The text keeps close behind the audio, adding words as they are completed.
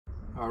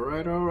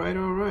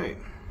Alright.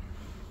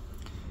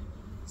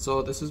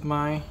 So this is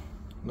my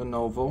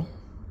Lenovo.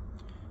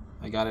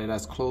 I got it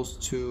as close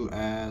to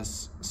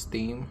as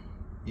Steam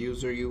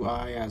user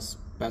UI as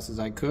best as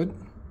I could.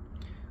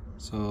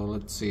 So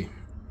let's see.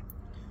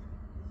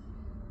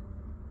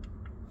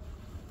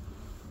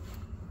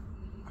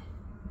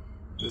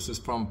 This is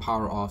from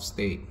power off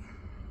state.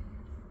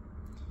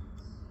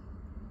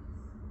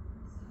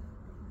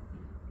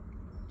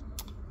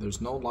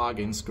 There's no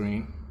login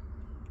screen,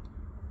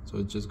 so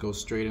it just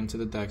goes straight into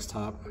the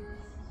desktop.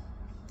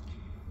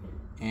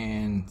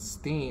 And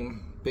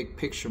Steam big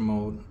picture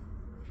mode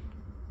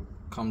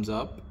comes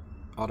up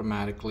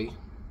automatically.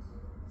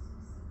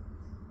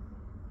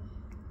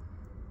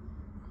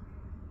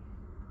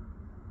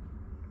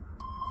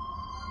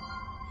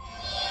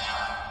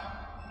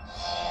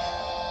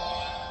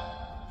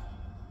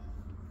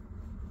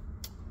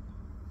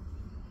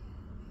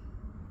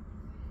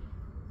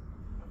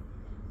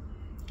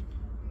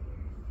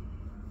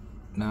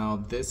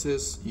 Now this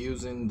is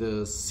using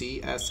the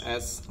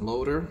CSS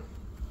loader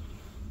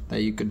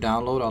that you could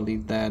download. I'll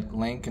leave that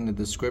link in the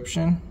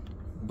description.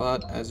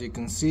 But as you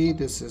can see,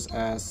 this is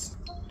as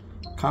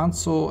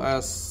console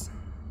as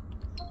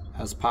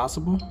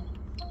possible.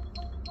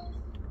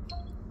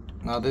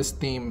 Now this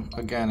theme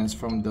again is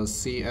from the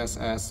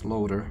CSS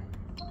loader.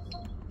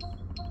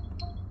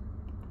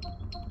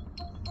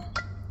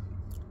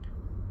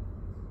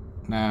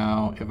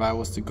 Now if I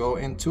was to go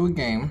into a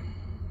game,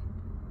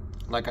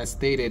 like I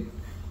stated,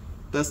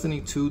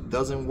 Destiny 2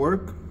 doesn't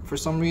work for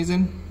some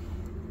reason,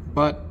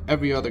 but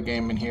every other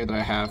game in here that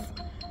I have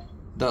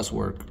does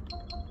work.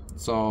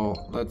 So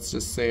let's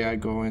just say I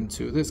go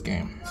into this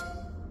game.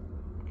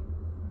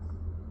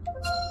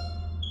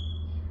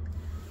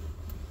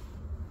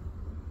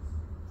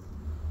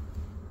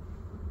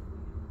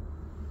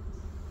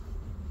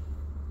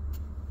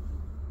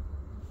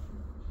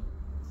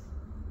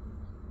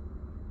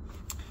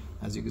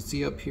 As you can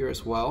see up here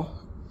as well,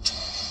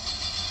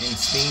 in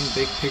Steam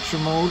big picture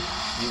mode,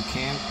 you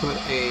can put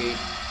a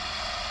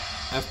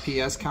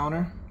FPS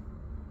counter,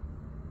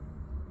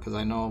 because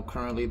I know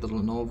currently the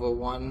Lenovo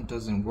one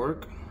doesn't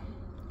work.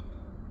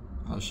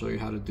 I'll show you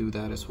how to do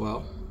that as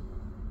well.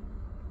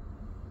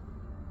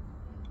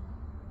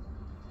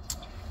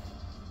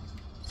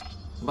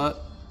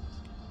 But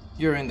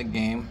you're in the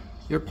game,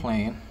 you're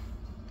playing.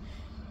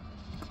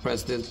 You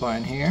press this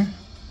button here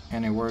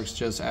and it works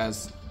just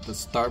as the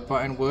start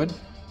button would.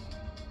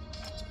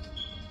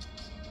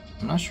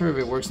 I'm not sure if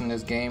it works in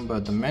this game,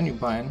 but the menu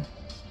button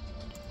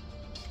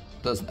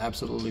does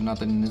absolutely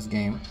nothing in this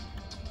game.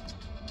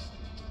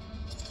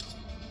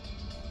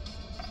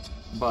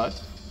 But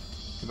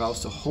if I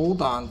was to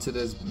hold on to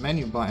this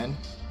menu button,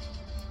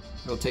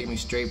 it'll take me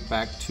straight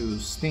back to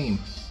Steam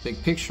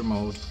big picture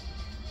mode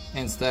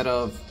instead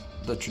of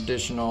the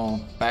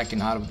traditional backing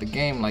out of the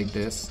game like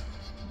this.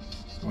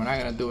 So we're not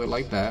going to do it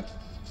like that.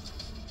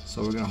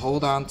 So we're going to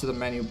hold on to the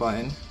menu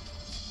button.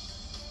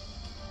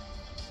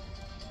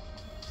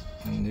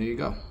 And there you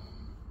go.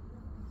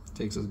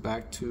 Takes us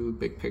back to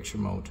big picture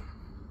mode.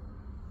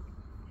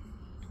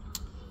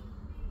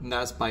 And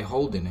that's by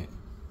holding it.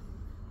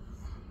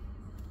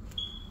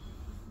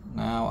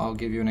 Now I'll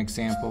give you an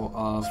example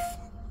of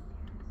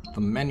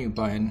the menu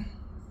button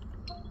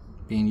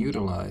being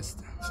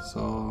utilized.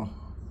 So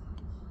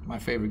my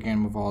favorite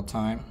game of all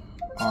time,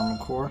 Armored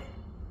Core.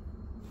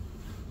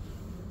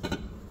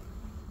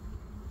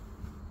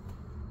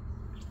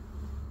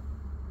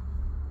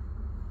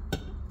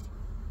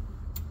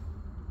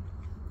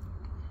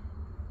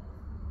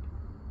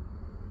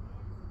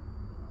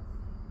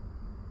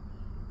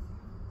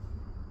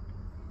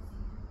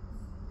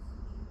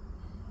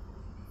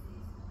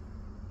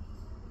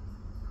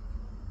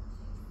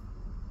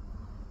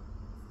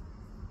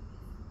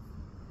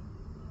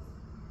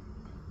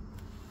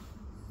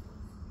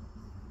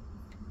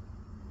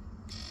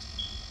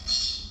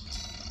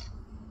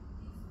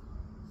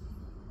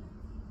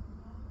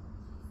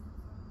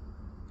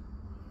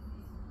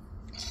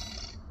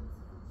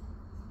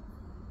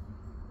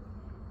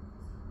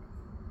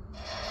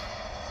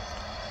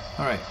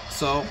 Alright,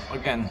 so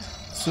again,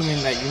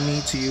 assuming that you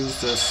need to use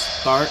the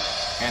start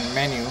and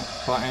menu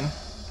button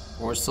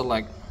or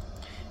select,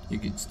 you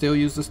could still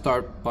use the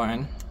start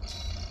button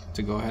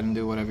to go ahead and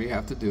do whatever you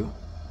have to do.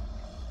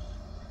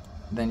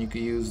 Then you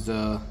could use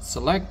the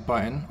select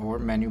button or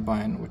menu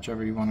button,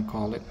 whichever you want to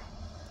call it,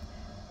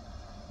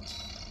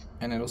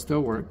 and it'll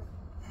still work.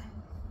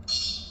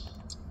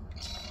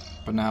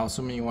 But now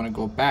assuming you want to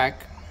go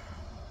back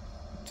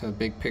to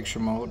big picture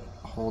mode,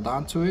 hold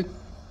on to it,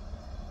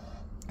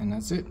 and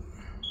that's it.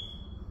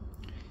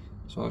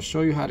 So I'll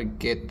show you how to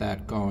get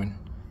that going.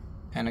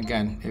 And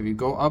again, if you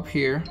go up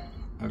here,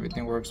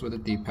 everything works with the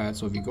D-pad.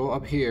 So if you go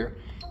up here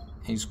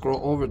and you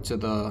scroll over to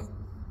the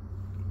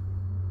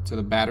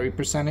battery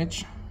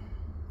percentage,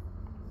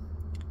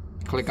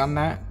 click on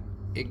that,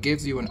 it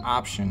gives you an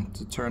option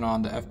to turn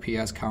on the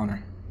FPS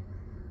counter.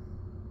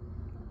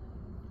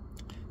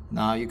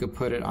 Now you could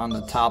put it on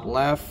the top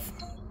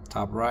left,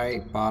 top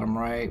right, bottom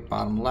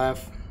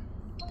left,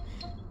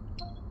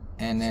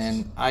 and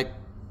then I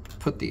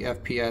put the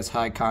FPS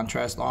high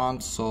contrast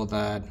on so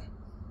that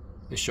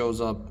it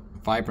shows up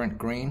vibrant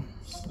green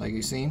like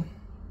you've seen.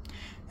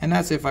 And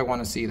that's if I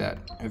want to see that.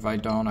 If I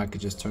don't, I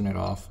could just turn it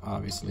off,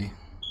 obviously.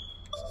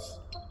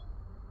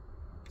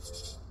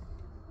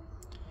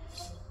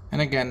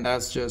 And again,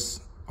 that's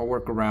just a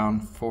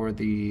workaround for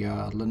the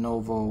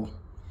Lenovo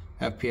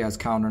FPS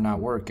counter not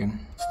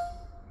working.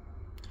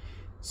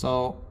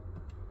 So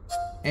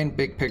in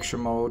big picture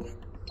mode,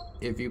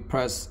 if you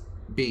press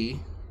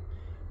B,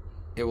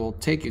 it will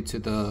take you to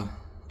the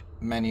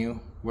menu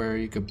where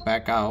you could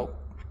back out,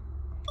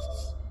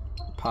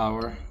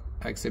 power,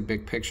 exit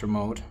big picture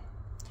mode.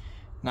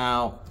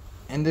 Now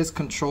in this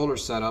controller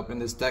setup, in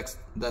this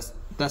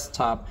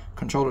desktop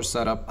controller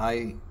setup,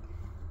 I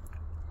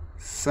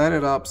set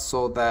it up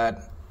so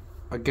that,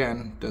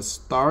 again, the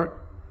start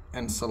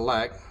and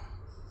select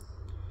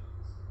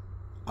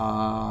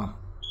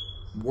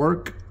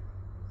work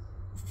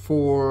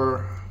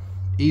for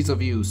ease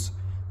of use.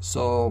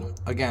 So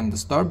again, the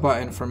start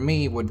button for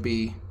me would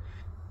be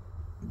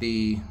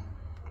the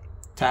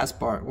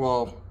taskbar.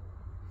 Well,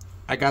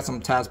 I got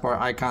some taskbar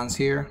icons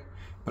here,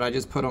 but I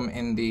just put them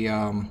in the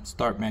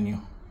start menu.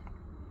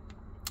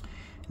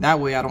 That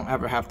way I don't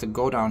ever have to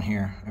go down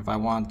here. If I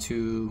want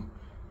to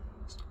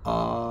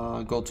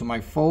go to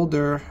my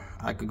folder,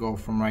 I could go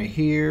from right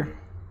here.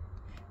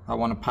 If I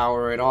want to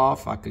power it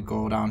off, I could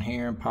go down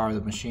here and power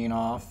the machine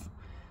off.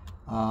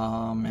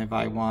 If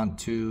I want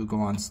to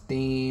go on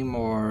Steam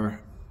or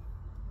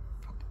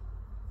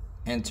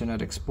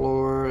Internet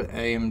Explorer,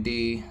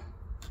 AMD,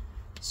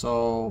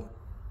 so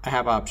I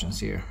have options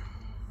here.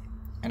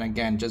 And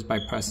again, just by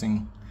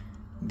pressing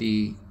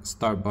the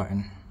start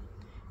button.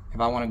 If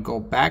I want to go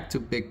back to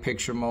big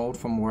picture mode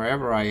from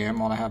wherever I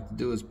am, all I have to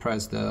do is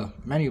press the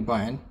menu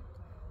button.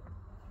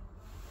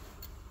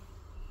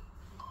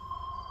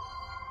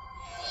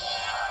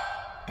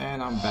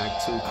 And I'm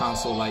back to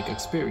console-like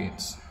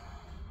experience.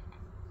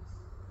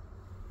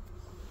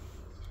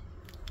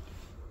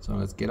 So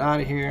let's get out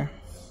of here.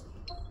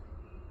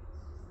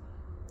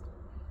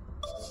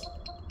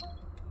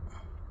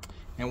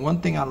 And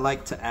one thing I'd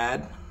like to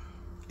add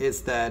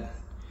is that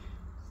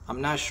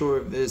I'm not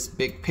sure if it's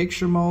big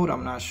picture mode.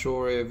 I'm not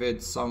sure if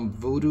it's some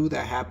voodoo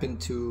that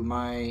happened to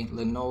my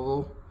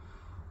Lenovo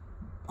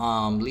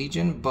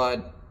Legion,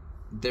 but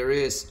there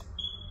is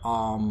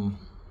auto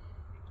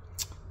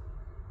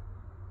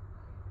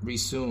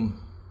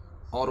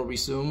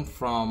resume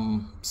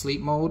from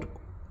sleep mode.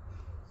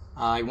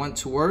 I went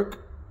to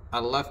work, I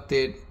left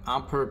it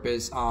on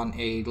purpose on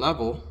a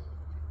level,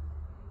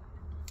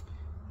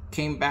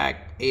 came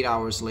back 8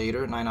 hours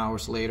later, 9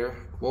 hours later,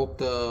 woke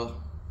the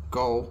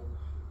Go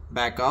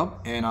back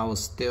up, and I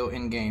was still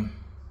in game.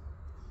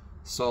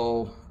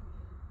 So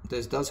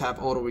this does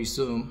have auto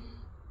resume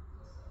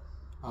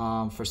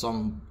for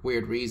some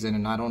weird reason,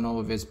 and I don't know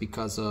if it's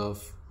because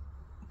of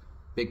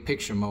big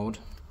picture mode.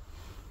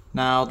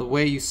 Now the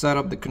way you set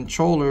up the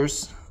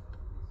controllers,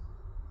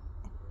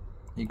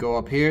 you go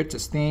up here to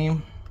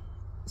Steam,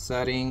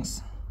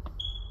 settings,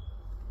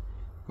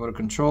 go to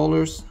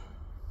controllers,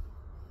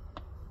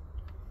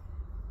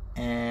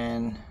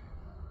 and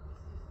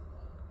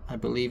I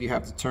believe you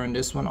have to turn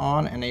this one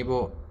on,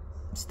 enable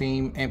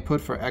Steam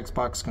input for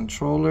Xbox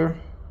controller,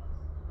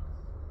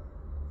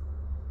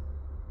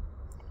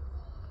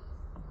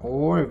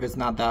 or if it's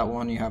not that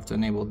one, you have to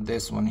enable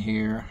this one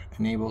here,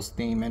 enable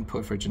Steam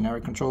input for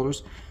generic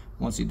controllers.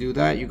 Once you do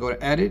that, you go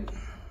to edit.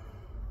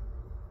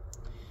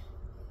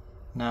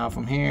 Now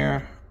from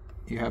here,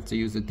 you have to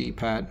use the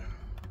D-pad.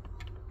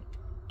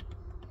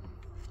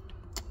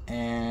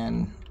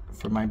 And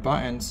for my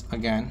buttons,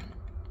 again,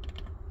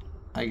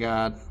 I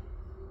got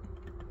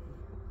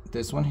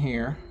this one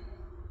here,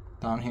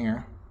 down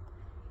here.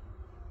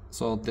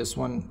 So this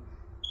one,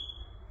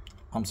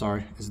 I'm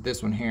sorry, it's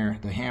this one here,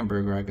 the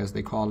hamburger, I guess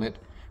they call it,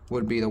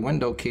 would be the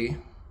window key.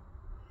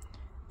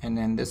 And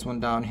then this one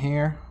down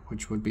here,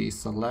 which would be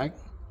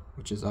select,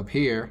 which is up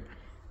here,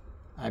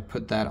 I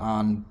put that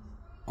on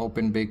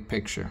open big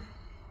picture.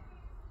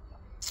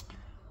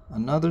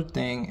 Another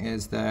thing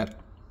is that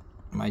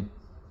my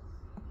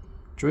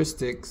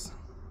joysticks,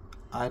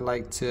 I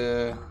like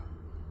to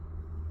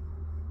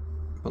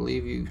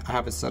I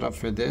have it set up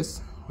for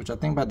this, which I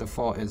think by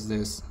default is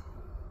this.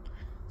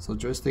 So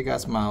joystick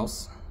as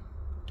mouse.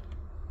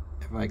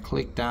 If I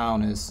click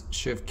down is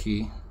shift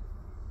key.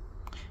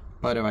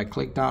 But if I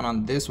click down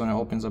on this one, it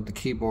opens up the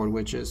keyboard,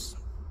 which is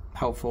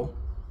helpful.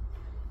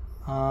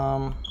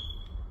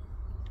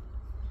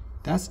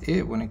 That's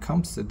it when it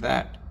comes to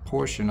that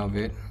portion of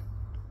it.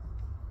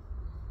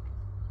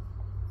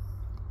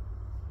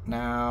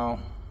 Now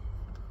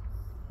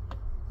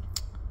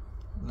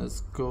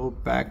let's go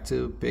back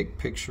to big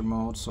picture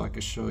mode so I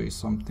can show you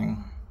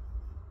something.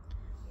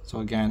 So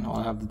again, all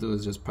I have to do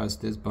is just press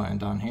this button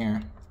down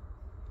here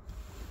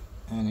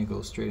and it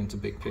goes straight into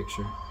big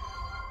picture.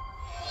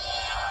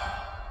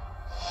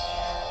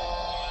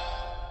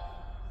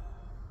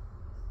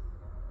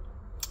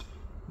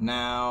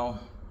 Now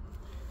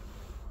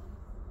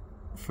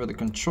for the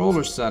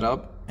controller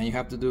setup, and you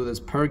have to do this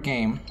per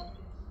game,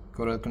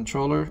 go to the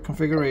controller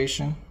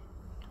configuration,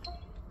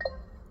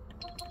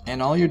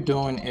 And all you're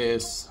doing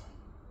is,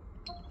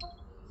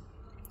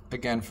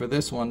 again, for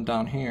this one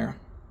down here,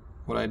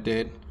 what I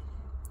did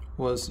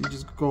was you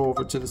just go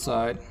over to the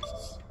side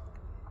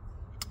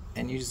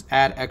and you just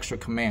add extra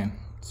command.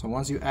 So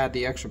once you add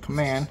the extra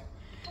command,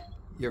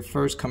 your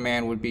first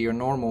command would be your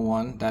normal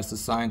one that's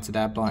assigned to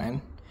that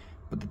button,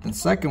 but the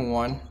second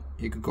one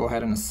you could go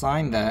ahead and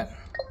assign that.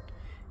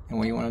 And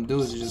what you want to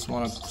do is you just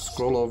want to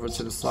scroll over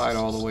to the side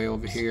all the way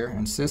over here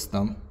and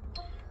system,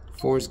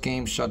 force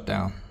game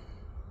shutdown.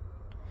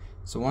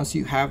 So once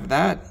you have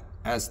that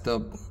as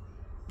the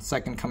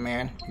second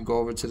command, you go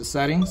over to the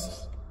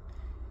settings,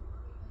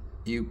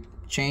 you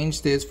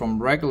change this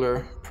from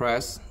regular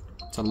press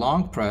to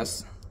long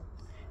press,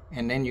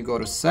 and then you go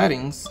to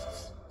settings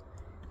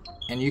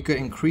and you could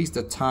increase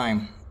the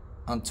time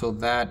until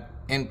that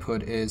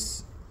input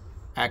is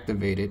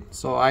activated.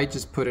 So I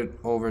just put it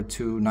over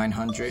to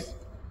 900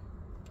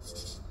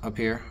 up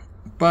here,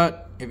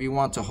 but if you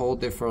want to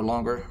hold it for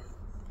longer,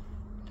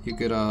 you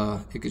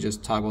could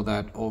just toggle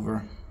that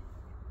over,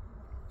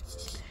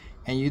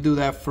 and you do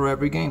that for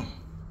every game.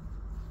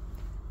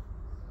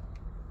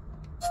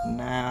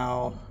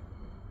 Now,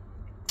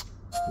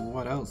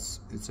 what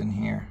else is in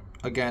here?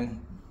 Again,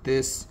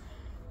 this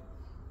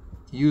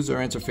user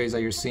interface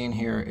that you're seeing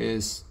here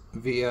is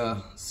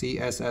via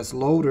CSS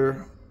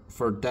Loader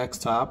for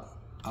desktop.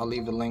 I'll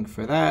leave a link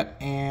for that.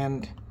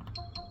 And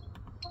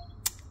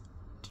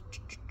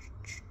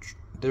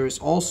there is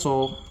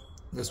also,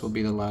 this will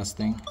be the last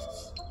thing,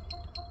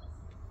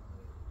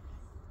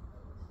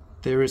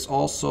 there is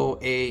also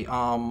a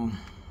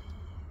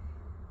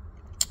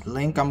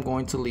link I'm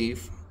going to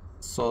leave,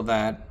 so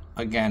that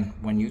again,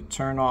 when you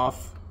turn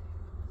off,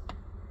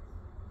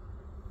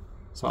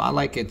 so I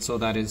like it so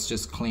that it's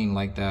just clean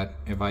like that.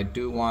 If I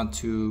do want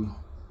to,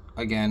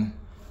 again,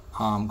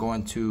 go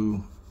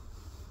into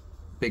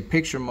big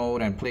picture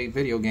mode and play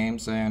video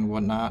games and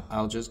whatnot,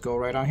 I'll just go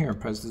right on here,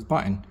 press this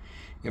button.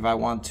 If I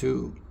want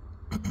to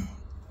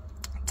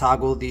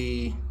toggle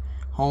the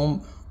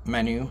home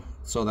menu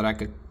so that I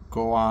could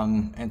go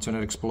on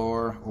Internet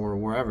Explorer or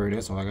wherever it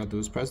is, all I gotta do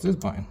is press this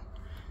button.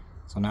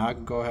 So now I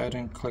can go ahead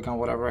and click on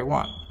whatever I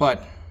want.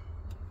 But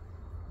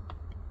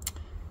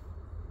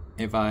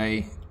if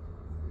I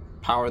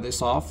power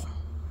this off,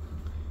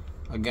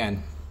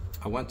 again,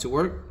 I went to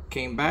work,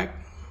 came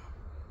back,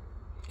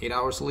 8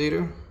 hours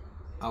later,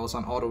 I was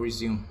on auto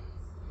resume.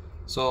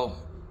 So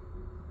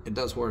it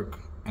does work.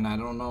 And I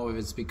don't know if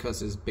it's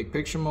because it's big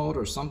picture mode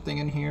or something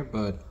in here,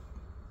 but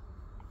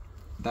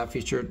that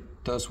feature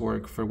does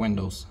work for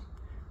Windows.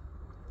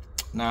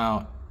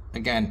 Now,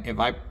 again, if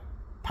I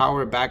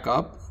power it back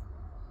up,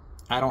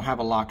 I don't have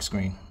a lock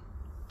screen.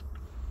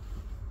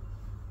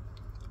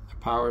 I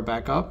power it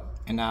back up,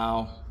 and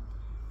now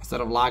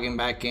instead of logging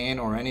back in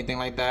or anything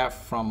like that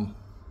from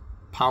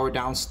power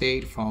down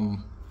state,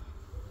 from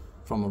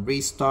a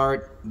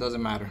restart,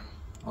 doesn't matter.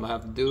 All I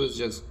have to do is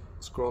just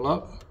scroll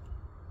up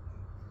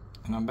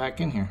and I'm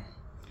back in here.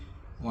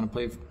 I want to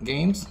play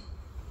games,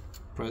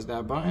 press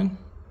that button,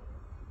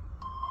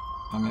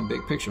 I'm in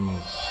big picture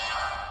mode.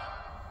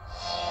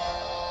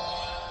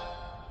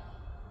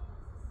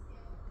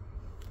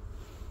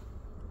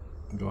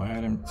 Go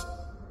ahead and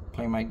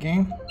play my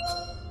game,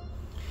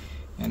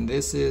 and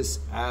this is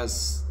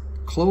as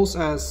close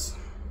as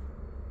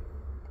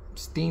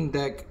Steam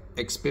Deck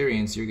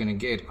experience you're gonna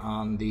get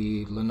on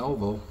the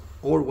Lenovo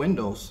or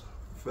Windows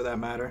for that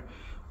matter.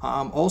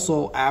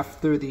 Also,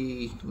 after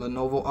the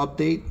Lenovo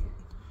update,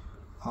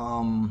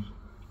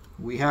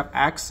 we have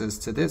access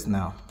to this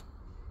now,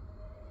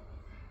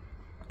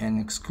 and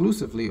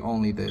exclusively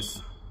only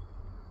this.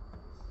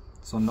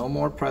 So no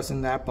more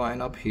pressing that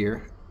button up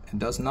here. It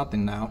does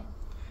nothing now,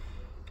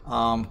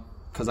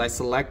 because I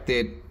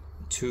selected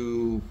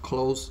to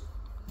close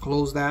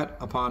that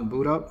upon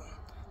boot up,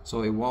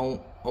 so it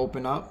won't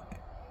open up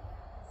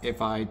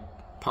if I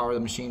power the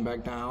machine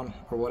back down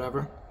or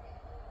whatever.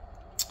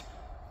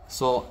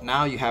 So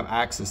now you have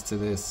access to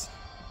this.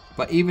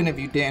 But even if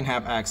you didn't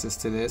have access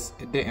to this,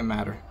 it didn't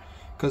matter,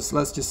 because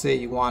let's just say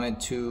you wanted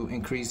to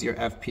increase your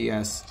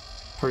FPS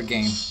per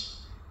game,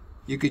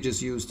 you could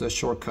just use the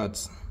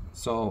shortcuts,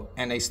 so,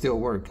 and they still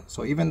work.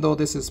 So even though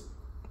this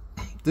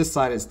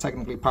side is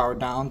technically powered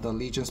down, the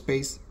Legion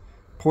Space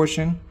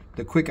portion,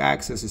 the quick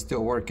access is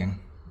still working.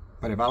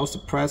 But if I was to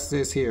press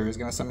this here, it's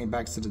gonna send me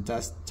back to the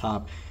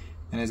desktop,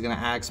 and it's gonna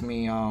ask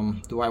me,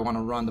 do I want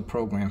to run the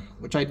program,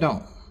 which I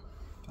don't.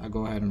 I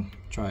go ahead and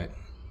try it.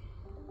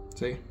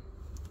 See,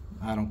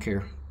 I don't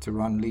care to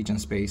run Legion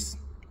Space,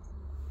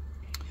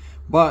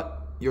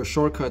 but your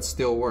shortcuts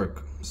still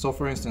work. So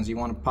for instance, you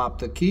want to pop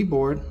the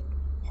keyboard,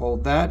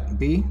 hold that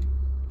B,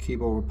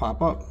 keyboard will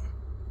pop up.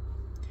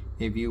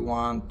 If you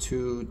want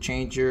to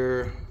change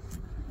your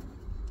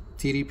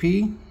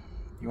TDP,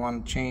 you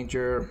want to change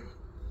your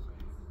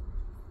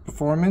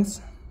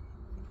performance,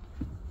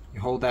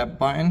 you hold that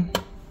button,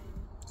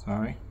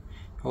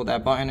 hold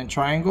that button and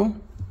triangle,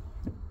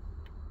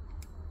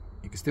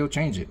 you can still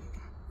change it.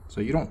 So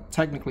you don't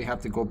technically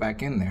have to go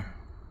back in there.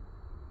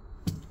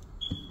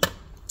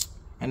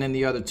 And then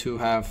the other two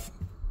have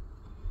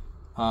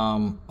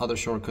other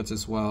shortcuts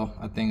as well.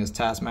 I think it's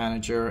Task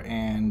Manager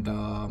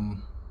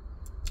and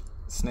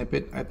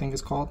Snippet, I think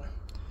it's called.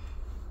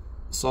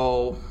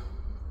 So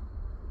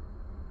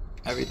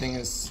everything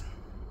is,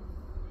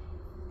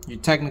 you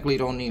technically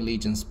don't need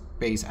Legion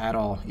space at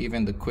all,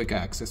 even the quick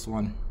access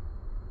one.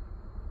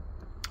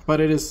 But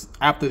it is,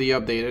 after the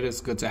update, it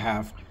is good to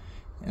have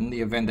in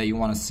the event that you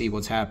want to see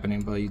what's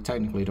happening, but you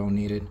technically don't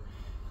need it.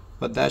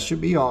 But that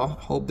should be all.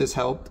 Hope this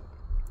helped.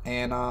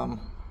 And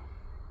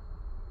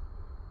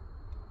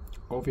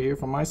over here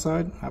from my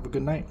side, have a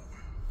good night.